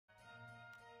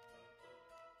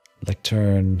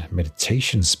Lectern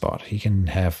meditation spot. He can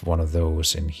have one of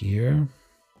those in here.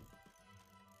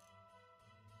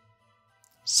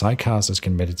 Psychcasters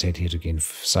can meditate here to gain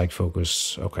psych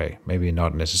focus. Okay, maybe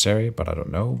not necessary, but I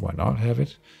don't know. Why not have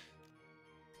it?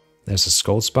 There's a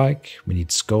skull spike. We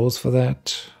need skulls for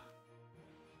that.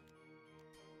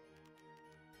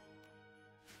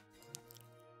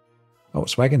 Oh,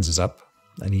 Swaggins is up,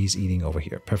 and he's eating over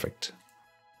here. Perfect.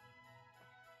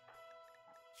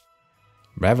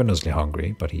 Ravenously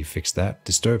hungry, but he fixed that.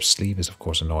 Disturbed sleep is of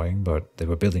course annoying, but they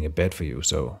were building a bed for you,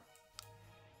 so...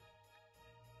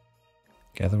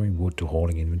 Gathering wood to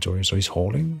hauling inventory, so he's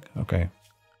hauling? Okay.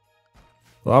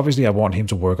 Well, obviously I want him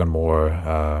to work on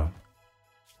more,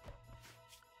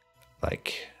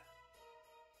 like,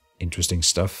 interesting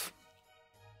stuff.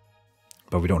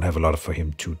 But we don't have a lot for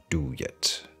him to do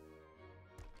yet.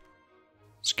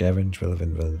 Scavenge,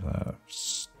 relevant, down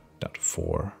to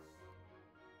 4.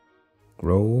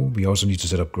 Grow. We also need to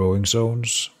set up growing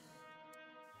zones.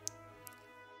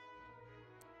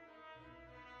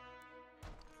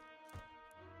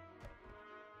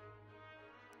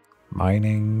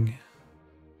 Mining.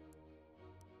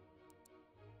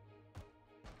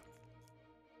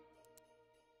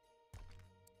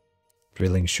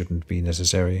 Drilling shouldn't be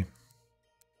necessary.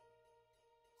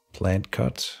 Plant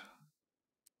cut.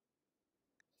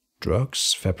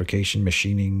 Drugs, fabrication,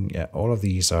 machining. Yeah, all of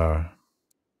these are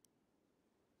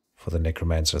for the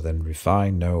Necromancer. Then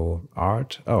refine, no.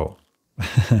 Art, oh.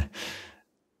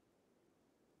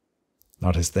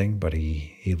 Not his thing, but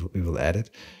he will add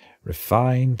it.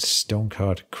 Refine, stone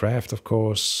cut, craft, of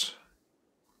course.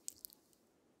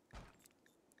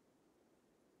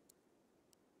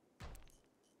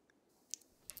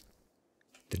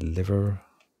 Deliver,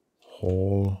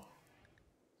 haul,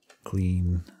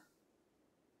 clean.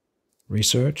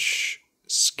 Research,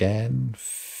 scan,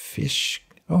 fish.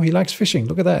 Oh, he likes fishing.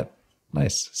 Look at that.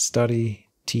 Nice. Study,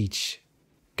 teach,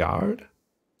 guard.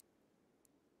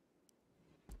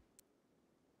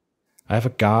 I have a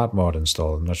guard mod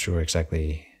installed. I'm not sure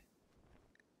exactly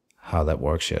how that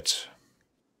works yet.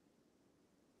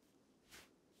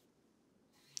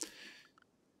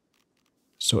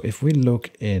 So if we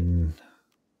look in,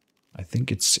 I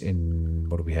think it's in,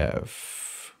 what do we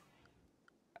have?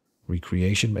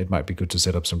 Recreation. It might be good to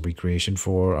set up some recreation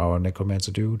for our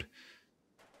Necromancer dude.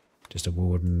 Just a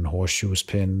wooden horseshoes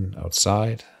pin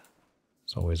outside.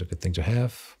 It's always a good thing to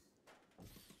have.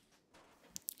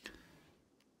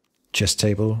 Chest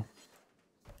table.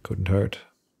 Couldn't hurt.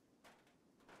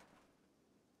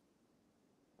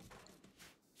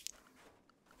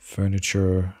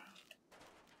 Furniture.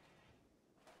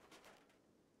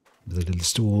 With a little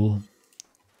stool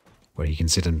where he can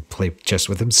sit and play chess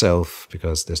with himself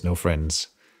because there's no friends.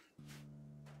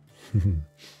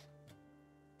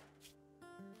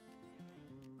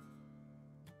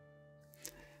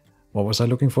 What was I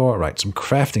looking for? Right, some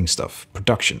crafting stuff.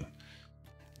 Production.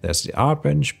 There's the art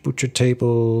bench, butcher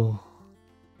table,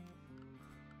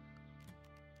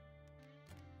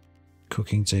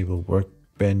 cooking table,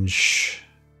 workbench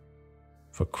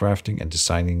for crafting and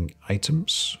designing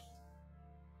items.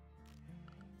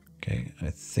 Okay, I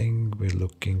think we're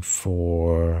looking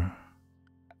for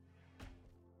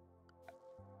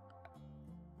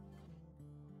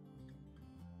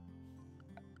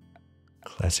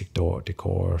classic door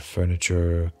decor,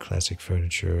 furniture, classic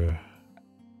furniture.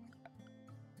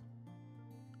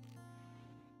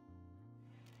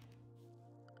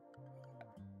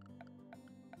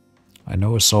 I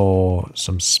know I saw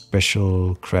some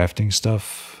special crafting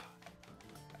stuff.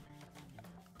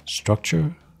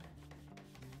 Structure?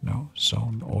 No,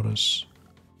 zone orders.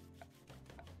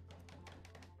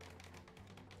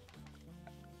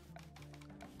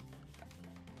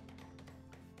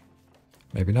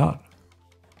 Maybe not.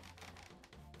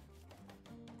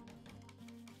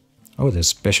 Oh, there's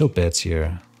special beds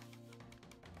here.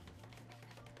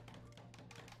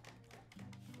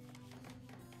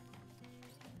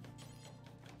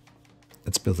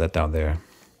 Let's build that down there.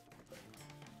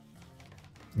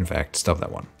 In fact, stop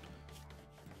that one.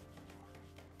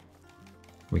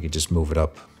 We can just move it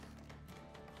up.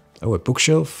 Oh, a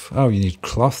bookshelf? Oh, you need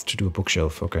cloth to do a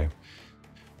bookshelf. Okay.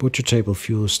 Butcher table,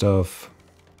 fuel stuff.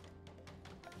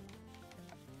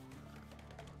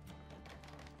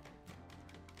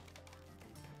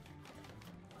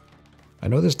 I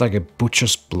know there's like a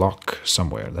butcher's block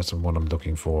somewhere. That's the one I'm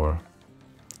looking for.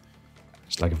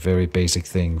 It's like a very basic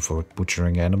thing for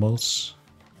butchering animals.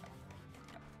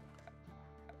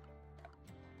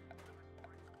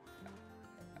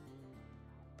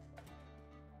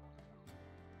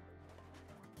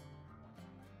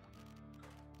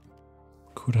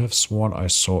 Could have sworn I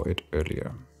saw it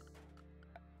earlier.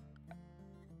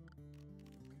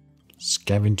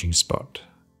 Scavenging spot.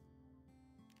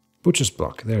 Butcher's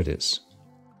block, there it is.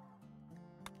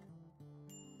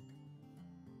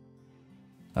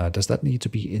 Does that need to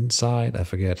be inside? I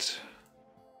forget.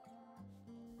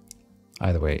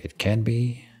 Either way, it can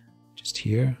be just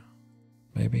here,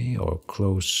 maybe, or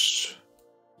close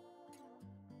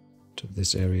to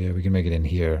this area. We can make it in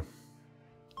here.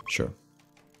 Sure.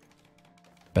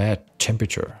 Bad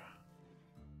temperature.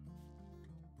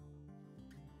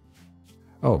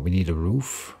 Oh, we need a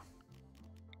roof.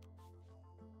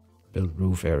 Build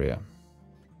roof area.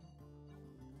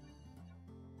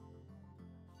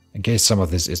 In case some of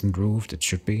this isn't roofed, it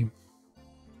should be.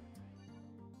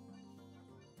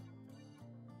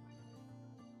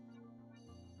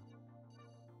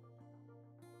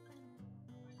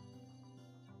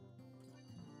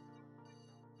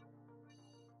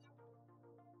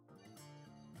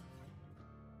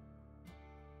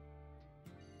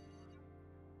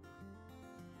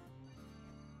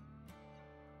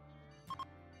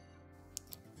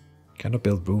 Cannot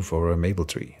build roof over a maple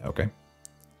tree. Okay.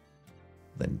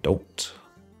 Then don't.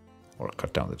 Or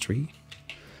cut down the tree.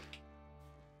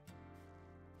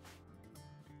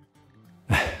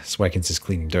 Swaggins is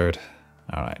cleaning dirt.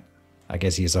 Alright. I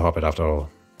guess he's a hobbit after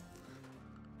all.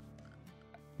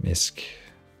 Misk.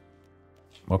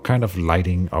 What kind of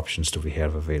lighting options do we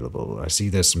have available? I see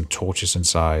there's some torches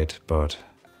inside, but...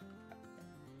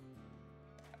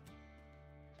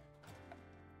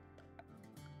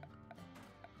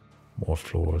 more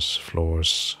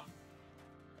floors.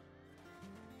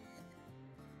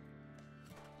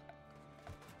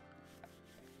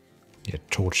 Yeah,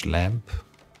 torch lamp.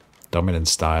 Dominant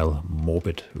style,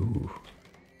 morbid. Ooh.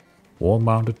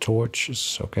 Wall-mounted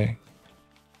torches, okay.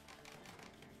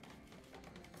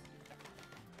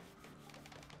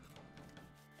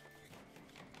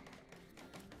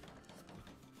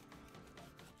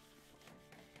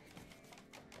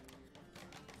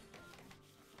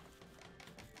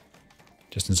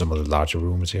 Just in some of the larger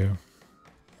rooms here.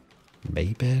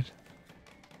 Maybed?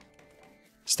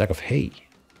 Stack of hay.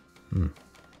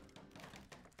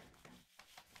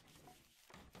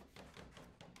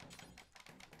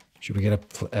 Should we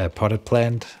get a potted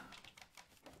plant?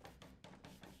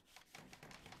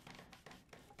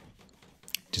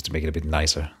 Just to make it a bit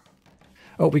nicer.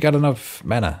 Oh, we got enough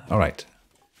mana. Alright.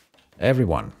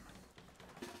 Everyone.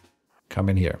 Come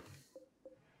in here.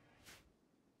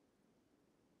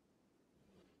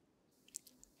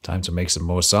 Time to make some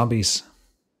more zombies.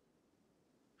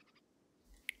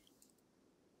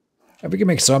 And we can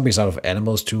make zombies out of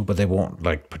animals too, but they won't,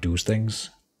 like, produce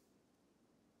things.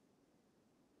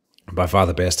 By far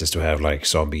the best is to have, like,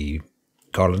 zombie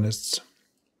colonists.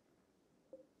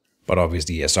 But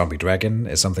obviously a zombie dragon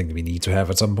is something we need to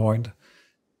have at some point.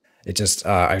 It just,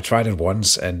 I've tried it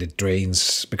once and it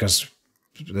drains, because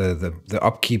the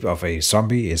upkeep of a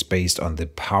zombie is based on the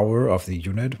power of the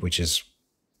unit, which is...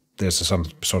 there's some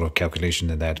sort of calculation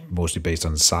in that, mostly based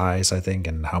on size, I think,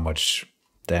 and how much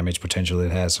damage potential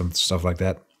it has, some stuff like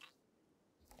that.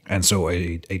 And so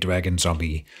a dragon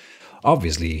zombie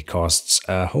obviously costs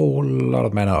a whole lot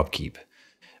of mana upkeep,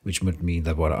 which would mean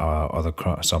that what our other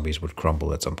zombies would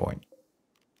crumble at some point.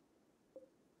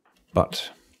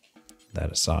 But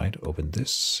that aside, open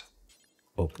this,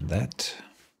 open that.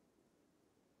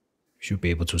 Should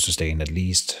be able to sustain at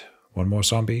least one more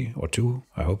zombie, or two,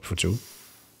 I hope for two.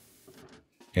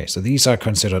 Okay, so these are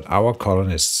considered our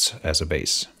colonists as a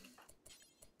base.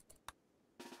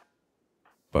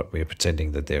 But we are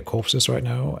pretending that they're corpses right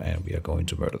now, and we are going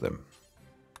to murder them.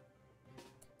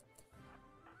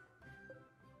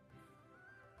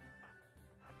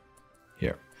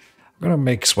 Here. I'm gonna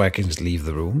make Swaggins leave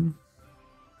the room.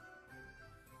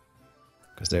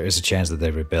 Because there is a chance that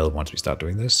they rebel once we start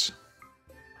doing this.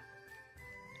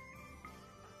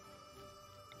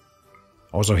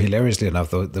 Also, hilariously enough,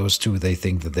 those two, they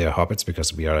think that they're hobbits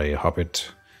because we are a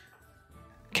hobbit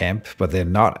camp, but they're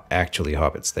not actually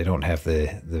hobbits. They don't have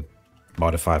the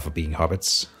modifier for being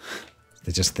hobbits.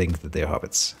 They just think that they're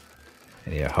hobbits.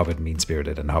 And yeah, hobbit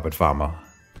mean-spirited and hobbit farmer.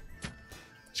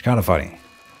 It's kind of funny.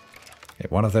 Okay,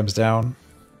 one of them's down.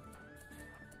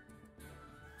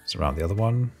 Surround the other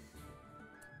one.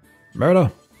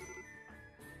 Murder!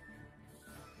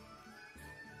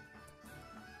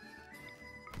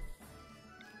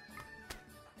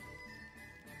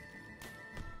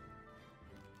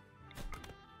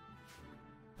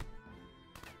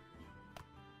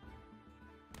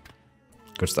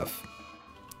 Good stuff.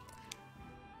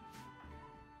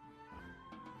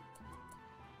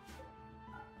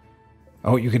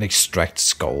 Oh, you can extract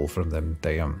skull from them.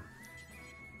 Damn.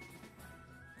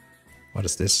 What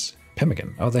is this?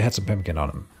 Pemmican. Oh, they had some pemmican on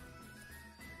them.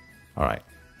 Alright.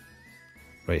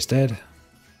 Ray's dead.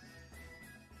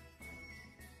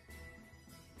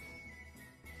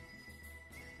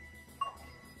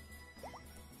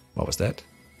 What was that?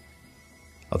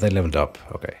 Oh, they leveled up.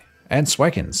 Okay. And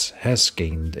Swaggins has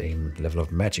gained a level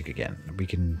of magic again. We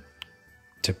can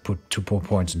put 2 more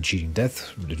points in cheating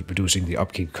death, reducing the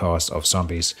upkeep cost of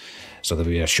zombies so that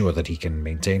we are sure that he can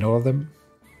maintain all of them.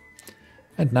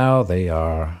 And now they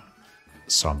are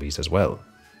zombies as well.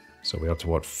 So we're up to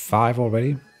what, 5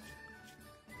 already?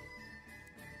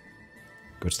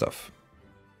 Good stuff.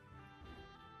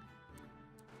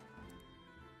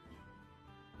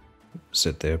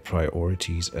 Set their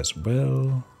priorities as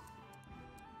well.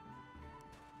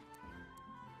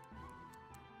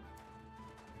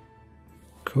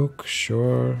 Cook,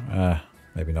 sure.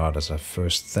 Maybe not as a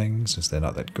first thing, since they're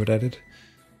not that good at it.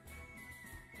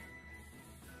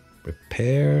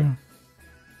 Repair.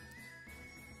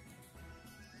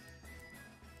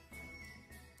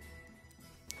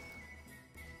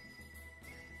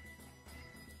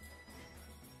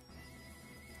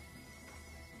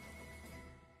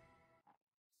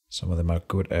 Some of them are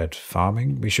good at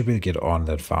farming. We should really get on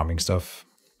that farming stuff.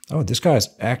 Oh, this guy is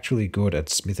actually good at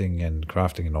smithing and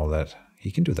crafting and all that.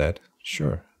 He can do that,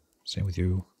 sure. Same with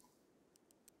you.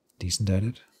 Decent at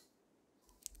it.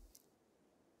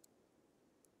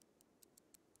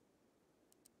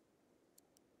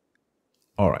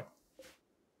 Alright.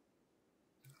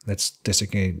 Let's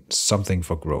designate something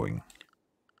for growing.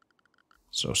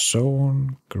 So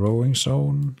zone, growing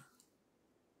zone.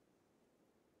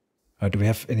 Do we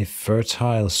have any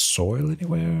fertile soil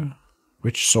anywhere?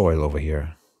 Rich soil over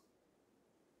here.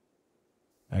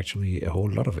 Actually, a whole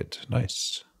lot of it.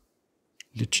 Nice.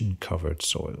 Lichen-covered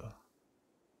soil.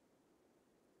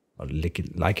 Or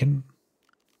lichen?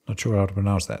 Not sure how to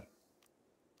pronounce that.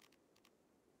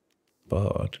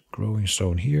 But growing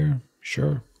zone here,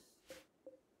 sure.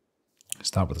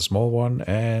 Start with a small one.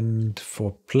 And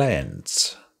for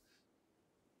plants,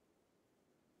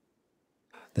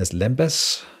 there's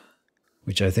lembas,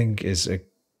 which I think is a...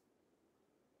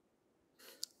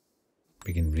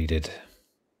 We can read it.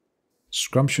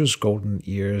 Scrumptious golden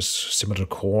ears, similar to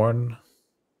corn.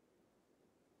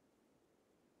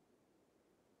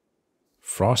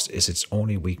 Frost is its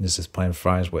only weakness. This plant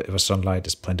thrives wherever sunlight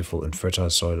is plentiful and fertile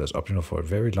soil is optimal for a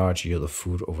very large yield of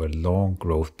food over a long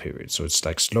growth period. So it's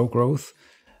like slow growth,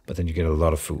 but then you get a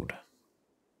lot of food.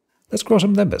 Let's grow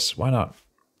some lembas. Why not?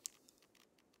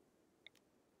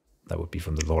 That would be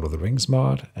from the Lord of the Rings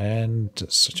mod. And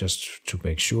just to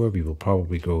make sure, we will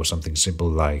probably grow something simple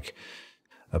like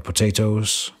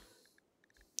potatoes.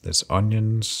 There's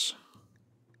onions.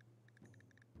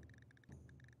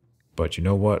 But you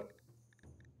know what?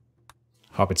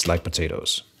 Hobbits like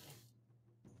potatoes.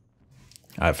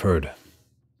 I've heard.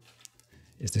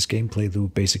 Is this gameplay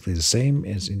loop basically the same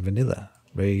as in vanilla?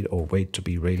 Raid or wait to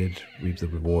be raided, reap the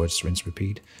rewards, rinse,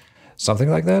 repeat. Something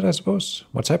like that, I suppose.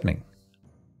 What's happening?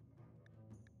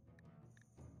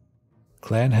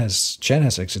 Chen has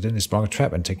accidentally sprung a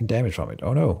trap and taken damage from it.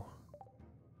 Oh no.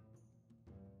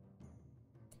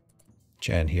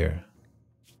 Chen here.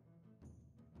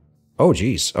 Oh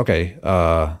geez, okay.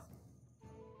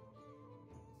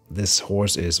 This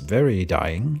horse is very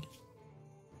dying.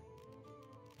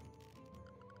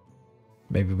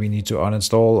 Maybe we need to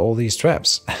uninstall all these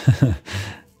traps.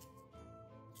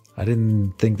 I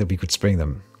didn't think that we could spring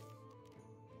them.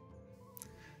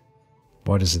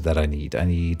 What is it that I need? I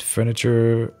need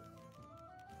furniture,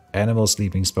 animal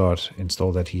sleeping spot,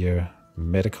 install that here.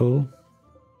 Medical.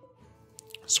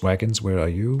 Swaggins, where are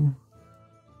you?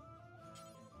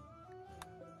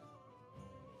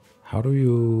 How do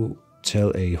you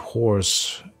tell a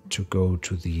horse to go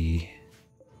to the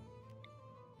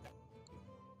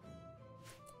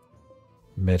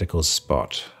medical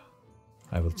spot?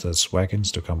 I will tell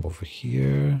Swaggins to come over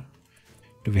here.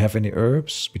 Do we have any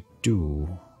herbs? We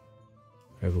do.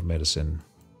 Herbal medicine.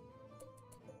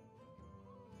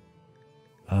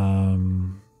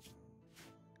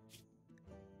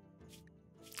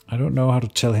 I don't know how to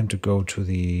tell him to go to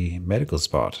the medical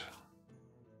spot.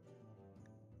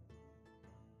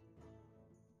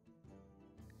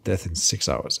 Death in 6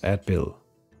 hours. Add bill.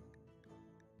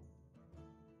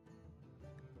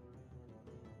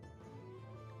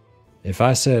 If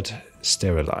I said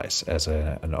sterilize as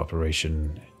an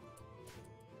operation,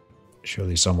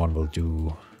 surely someone will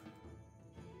do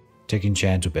taking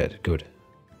Chan to bed. Good.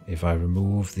 If I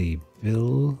remove the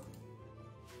bill,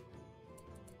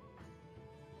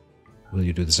 will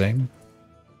you do the same?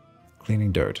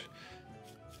 Cleaning dirt.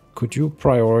 Could you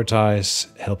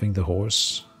prioritize helping the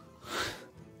horse?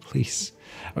 Please.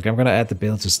 Okay, I'm gonna add the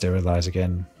bill to sterilize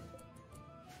again.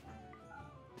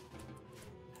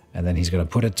 And then he's gonna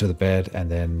put it to the bed,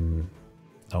 and then,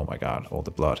 oh my god, all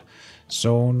the blood.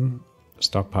 Zone,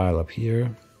 stockpile up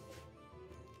here.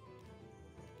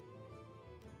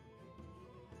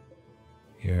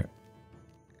 Here.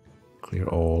 Clear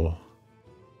all.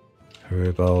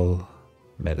 Herbal.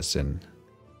 Medicine.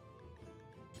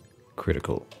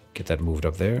 Critical. Get that moved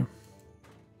up there.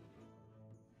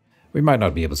 We might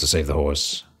not be able to save the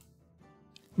horse.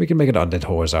 We can make an undead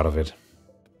horse out of it.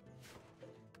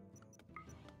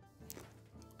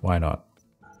 Why not?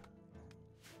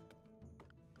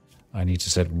 I need to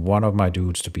set one of my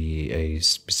dudes to be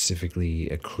specifically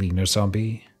a cleaner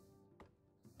zombie.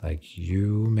 Like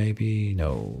you, maybe?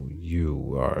 No,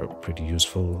 you are pretty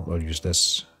useful. I'll use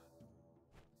this.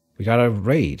 We got a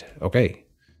raid. Okay.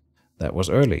 That was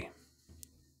early.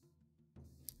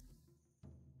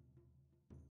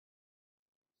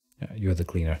 Yeah, you're the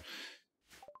cleaner.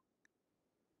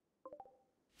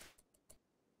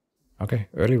 Okay,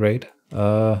 early raid.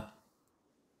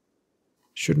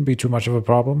 Shouldn't be too much of a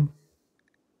problem.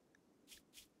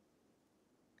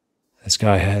 This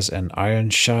guy has an iron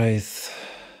scythe.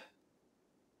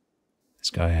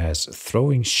 This guy has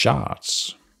throwing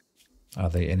shards. Are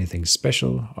they anything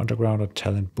special? Underground or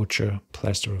talent butcher,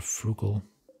 plaster of frugal.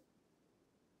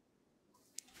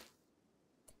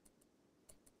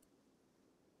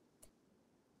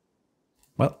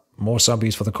 Well, more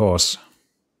zombies for the cause.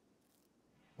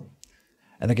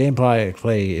 And the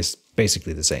gameplay is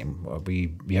basically the same.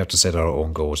 We have to set our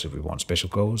own goals if we want special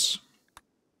goals.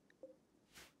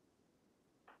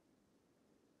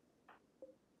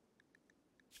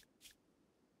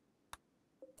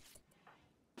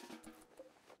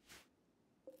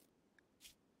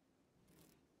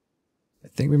 I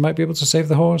think we might be able to save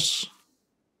the horse.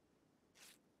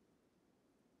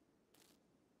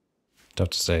 Tough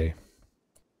to say.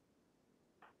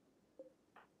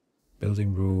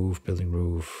 Building roof, building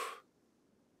roof.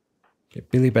 Okay,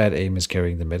 Billy Bad Aim is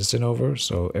carrying the medicine over,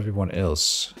 so everyone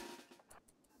else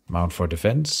mount for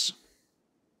defense.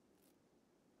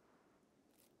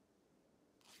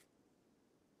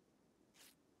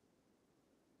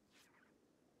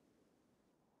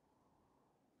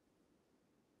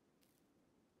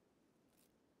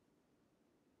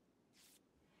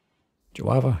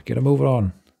 Jawava, get a move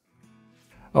on.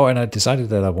 Oh, and I decided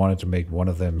that I wanted to make one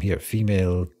of them here,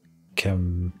 female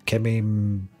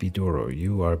Kemim Biduro.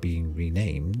 You are being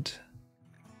renamed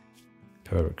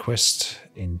per request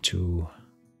into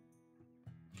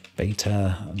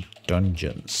beta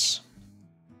dungeons.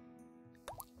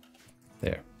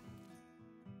 There.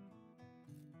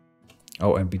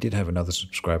 Oh, and we did have another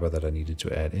subscriber that I needed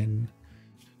to add in.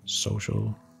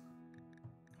 Social.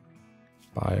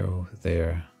 Bio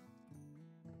there.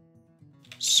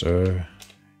 Sir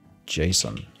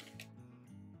Jason.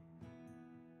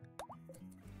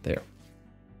 There.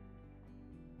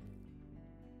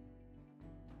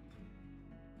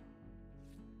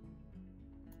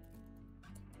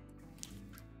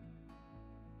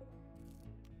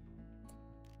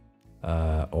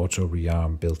 Auto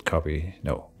rearm build copy.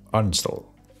 No. Uninstall.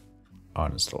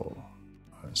 Uninstall.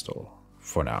 Uninstall.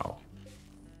 For now.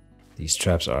 These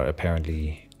traps are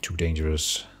apparently too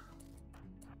dangerous.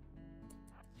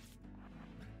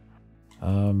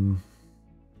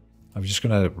 I'm just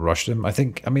gonna rush them. I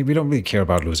mean, we don't really care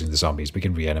about losing the zombies. We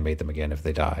can reanimate them again if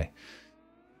they die.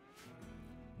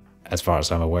 As far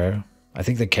as I'm aware. I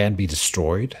think they can be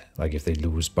destroyed, like if they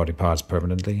lose body parts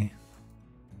permanently.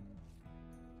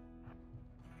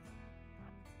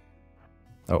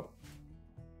 Oh.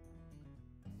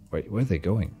 Wait, where are they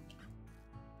going?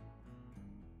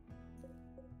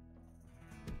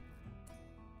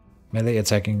 Melee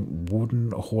attacking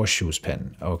wooden horseshoes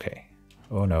pen. Okay.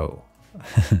 Oh no.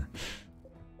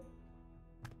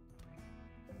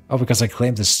 Oh, because I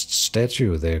claimed this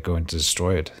statue, they're going to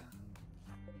destroy it.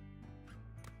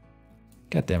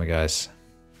 God damn it, guys.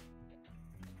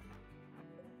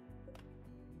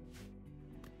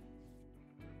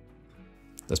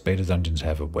 Does Beta Dungeons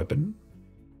have a weapon?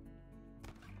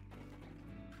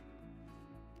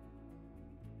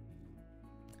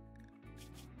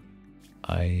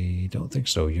 I don't think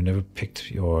so. You never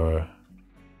picked your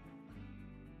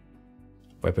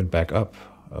weapon back up.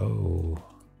 Oh.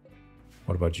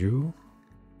 What about you?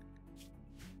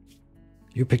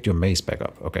 You picked your mace back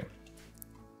up. Okay.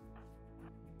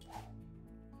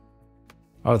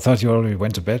 Oh, I thought you already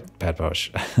went to bed, Pat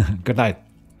Posh. Good night.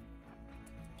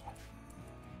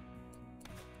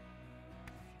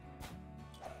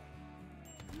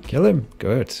 Kill him.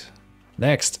 Good.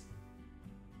 Next.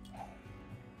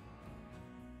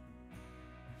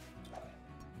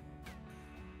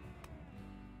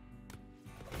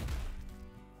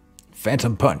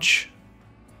 Phantom Punch.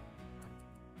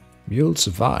 Mule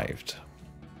survived.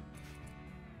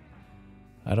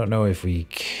 I don't know if we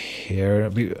care.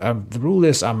 The rule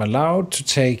is I'm allowed to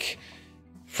take,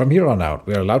 from here on out,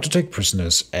 we're allowed to take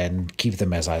prisoners and keep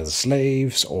them as either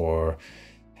slaves, or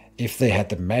if they had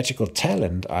the magical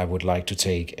talent, I would like to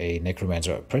take a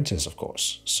Necromancer apprentice, of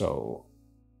course. So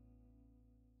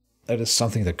that is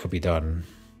something that could be done.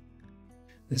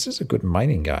 This is a good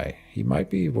mining guy. He might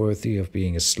be worthy of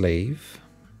being a slave.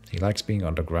 He likes being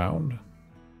underground.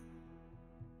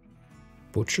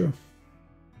 Butcher.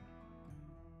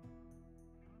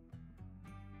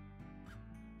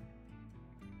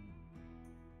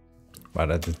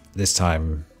 But at this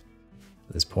time,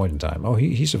 at this point in time, oh,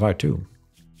 he survived too.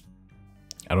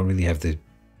 I don't really have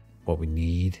what we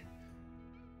need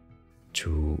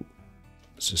to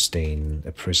sustain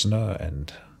a prisoner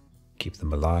and keep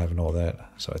them alive and all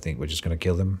that. So I think we're just gonna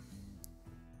kill them.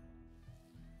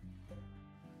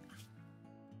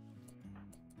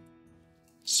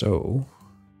 So,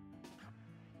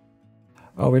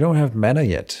 oh, we don't have mana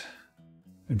yet.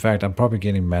 In fact, I'm probably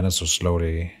getting mana so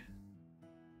slowly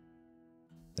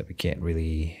that we can't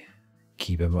really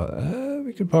keep him.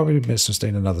 We could probably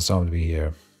sustain another zombie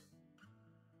here.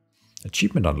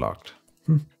 Achievement unlocked.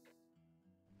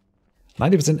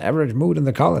 90% average mood in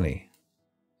the colony.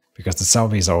 Because the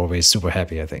zombies are always super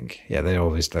happy, I think. Yeah, they're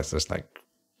always just like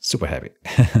super happy.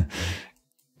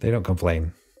 They don't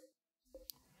complain.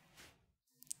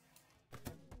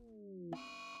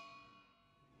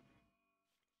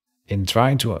 In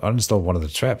trying to uninstall one of the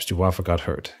traps, Juwafa got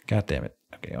hurt. God damn it.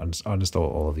 Okay,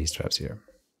 uninstall all of these traps here.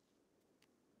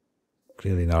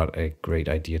 Clearly not a great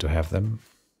idea to have them.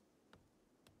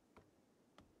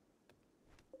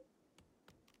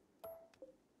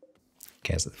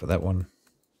 Cancel it for that one.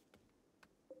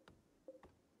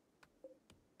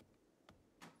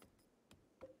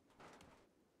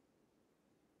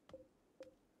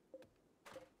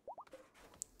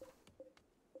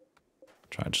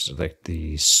 Trying to select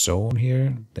the zone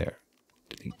here. There.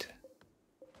 Delete.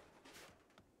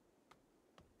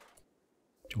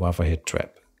 Juwafa hit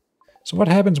trap. So what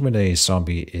happens when a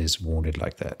zombie is wounded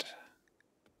like that?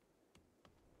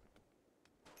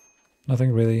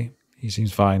 Nothing really. He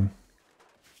seems fine.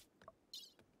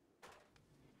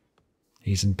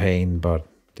 He's in pain, but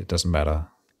it doesn't matter.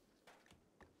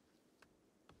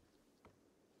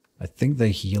 I think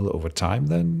they heal over time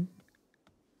then.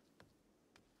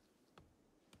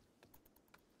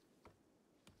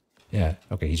 Yeah,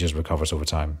 okay, he just recovers over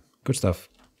time. Good stuff.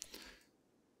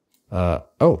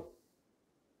 Oh.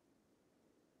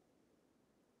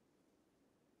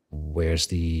 Where's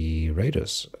the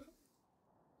raiders?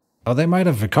 Oh, they might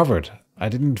have recovered. I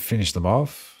didn't finish them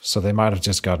off, so they might have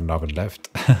just gotten up and left.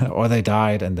 Or they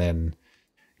died and then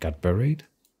got buried?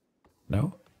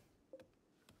 No?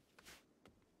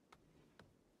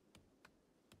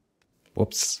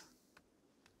 Whoops.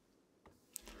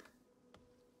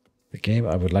 The game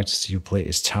I would like to see you play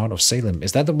is Town of Salem.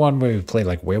 Is that the one where you play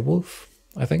like werewolf,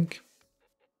 I think?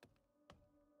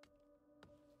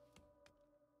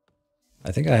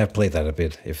 I think I have played that a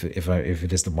bit, if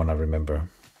it is the one I remember.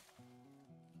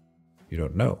 You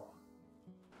don't know.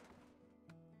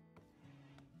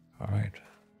 Alright.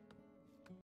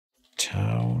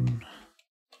 Town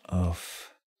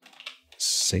of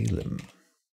Salem.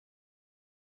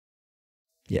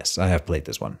 Yes, I have played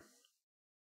this one.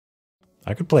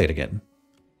 I could play it again.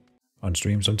 On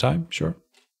stream sometime, sure.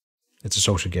 It's a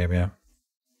social game, yeah.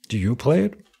 Do you play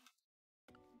it?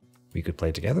 We could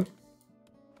play together.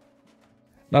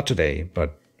 Not today,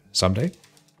 but someday.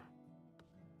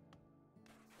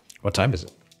 What time is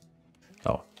it?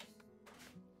 Oh.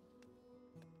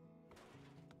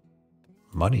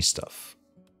 Money stuff.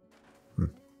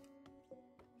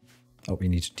 Oh, we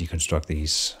need to deconstruct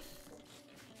these.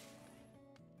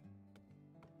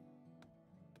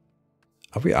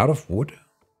 Are we out of wood?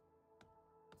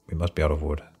 We must be out of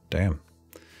wood. Damn.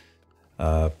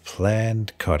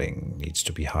 Planned cutting needs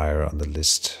to be higher on the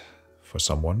list for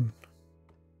someone.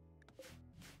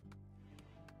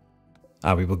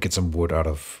 We will get some wood out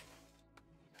of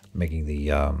making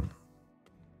the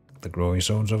growing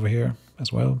zones over here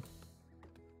as well.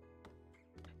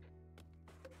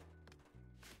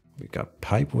 We got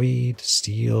pipeweed,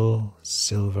 steel,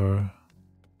 silver.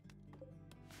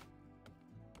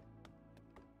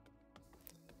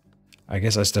 I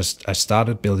guess I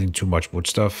started building too much wood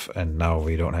stuff, and now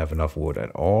we don't have enough wood at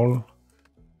all.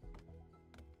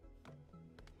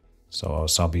 So our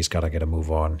zombies gotta get a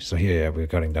move on. So here, yeah, we're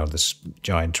cutting down this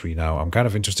giant tree now. I'm kind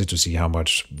of interested to see how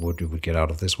much wood we would get out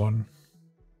of this one.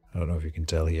 I don't know if you can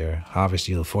tell here. Harvest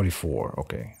yield 44.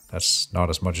 Okay, that's not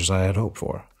as much as I had hoped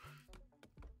for.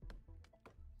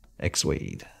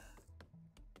 X-Wade.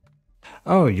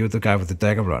 Oh, you're the guy with the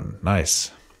dagger run.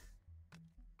 Nice.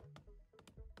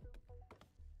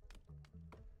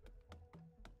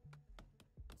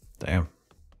 Damn.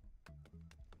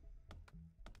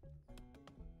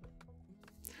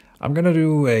 I'm gonna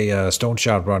do a Stone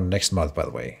Shard run next month, by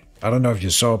the way. I don't know if you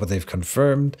saw, but they've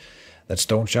confirmed that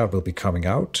Stone Shard will be coming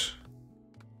out.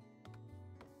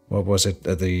 What was it?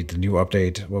 The new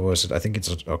update? What was it? I think it's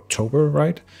October,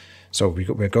 right? So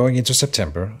we're going into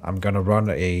September. I'm gonna run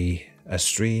a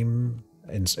stream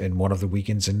in one of the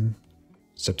weekends in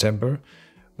September,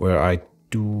 where I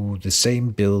do the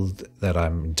same build that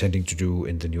I'm intending to do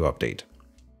in the new update,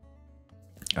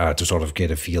 to sort of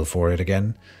get a feel for it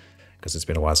again, because it's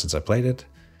been a while since I played it.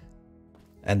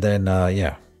 And then,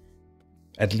 yeah,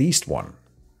 at least one,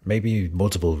 maybe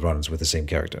multiple runs with the same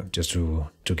character, just to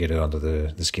get it under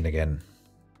the skin again.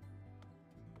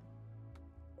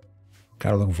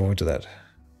 Kind of looking forward to that.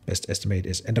 Best estimate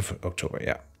is end of October,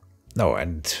 yeah. No,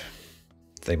 and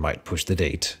they might push the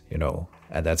date, you know,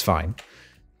 and that's fine.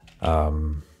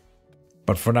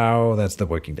 But for now, that's the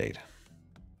working date.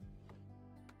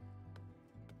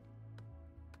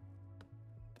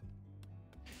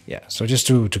 Yeah, so just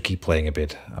to keep playing a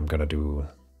bit, I'm gonna do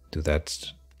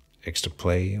that extra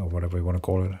play, or whatever you want to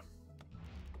call it.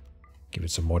 Give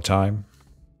it some more time.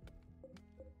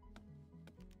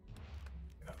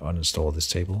 Uninstall this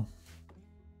table.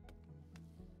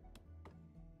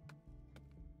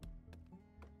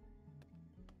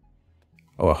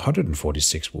 Oh,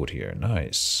 146 wood here.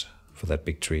 Nice. For that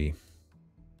big tree.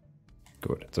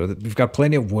 Good. So we've got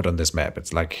plenty of wood on this map.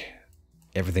 It's like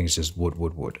everything's just wood,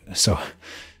 wood, wood. So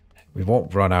we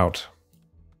won't run out.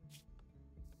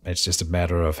 It's just a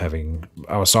matter of having...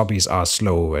 Our zombies are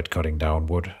slow at cutting down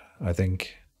wood, I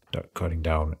think. Cutting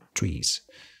down trees.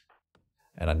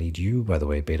 And I need you, by the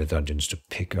way, Beta Dungeons, to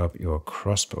pick up your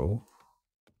crossbow.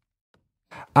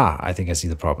 Ah, I think I see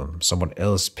the problem. Someone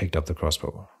else picked up the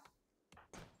crossbow.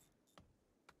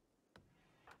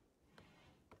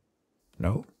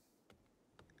 No?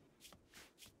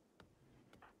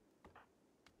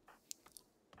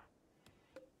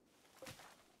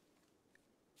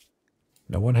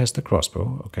 No one has the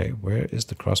crossbow. Okay, where is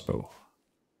the crossbow?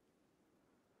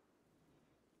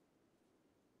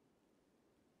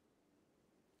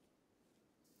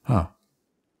 Huh.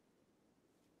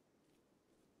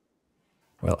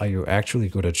 Well, are you actually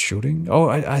good at shooting? Oh,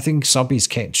 I think zombies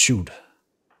can't shoot.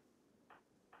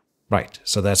 Right,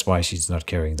 so that's why she's not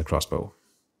carrying the crossbow.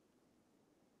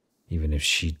 Even if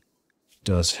she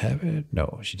does have it?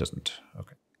 No, she doesn't.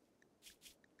 Okay.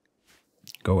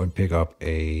 Go and pick up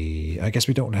a... I guess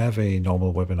we don't have a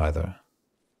normal weapon either.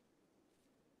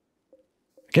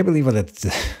 I can't believe I let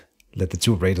the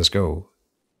two raiders go.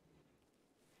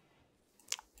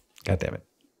 God damn it.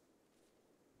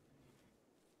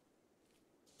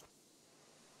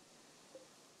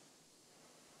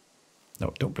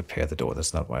 No, don't repair the door.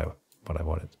 That's not what I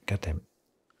wanted. God damn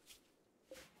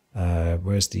it.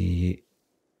 Where's the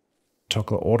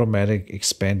toggle automatic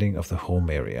expanding of the home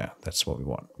area? That's what we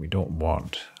want. We don't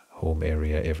want home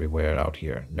area everywhere out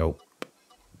here. Nope.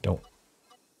 Don't.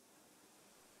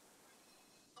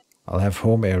 I'll have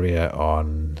home area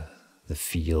on the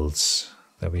fields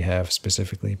that we have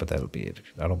specifically, but that'll be it.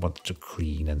 I don't want to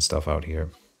clean and stuff out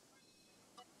here.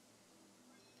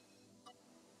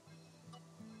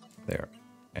 There.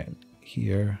 And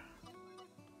here.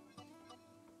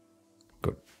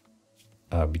 Good.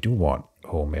 We do want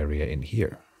home area in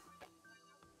here.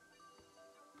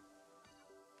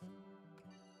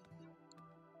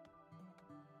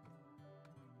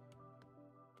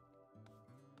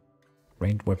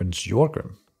 Ranged weapons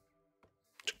Jorgrim.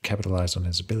 To capitalize on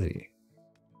his ability.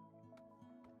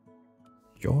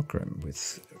 Jorgrim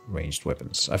with ranged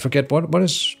weapons. I forget, what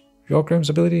is Jorgrim's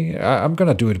ability? I'm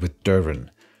gonna do it with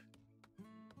Dervin.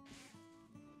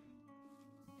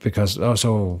 Because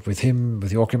also with him,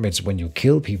 with Jorgrim, it's when you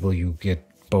kill people, you get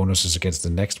bonuses against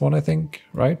the next one, I think,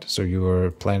 right? So you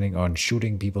are planning on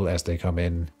shooting people as they come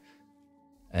in,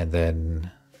 and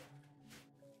then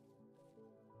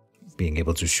being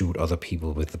able to shoot other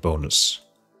people with the bonus,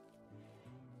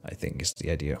 I think, is the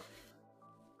idea.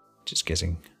 Just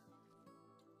guessing.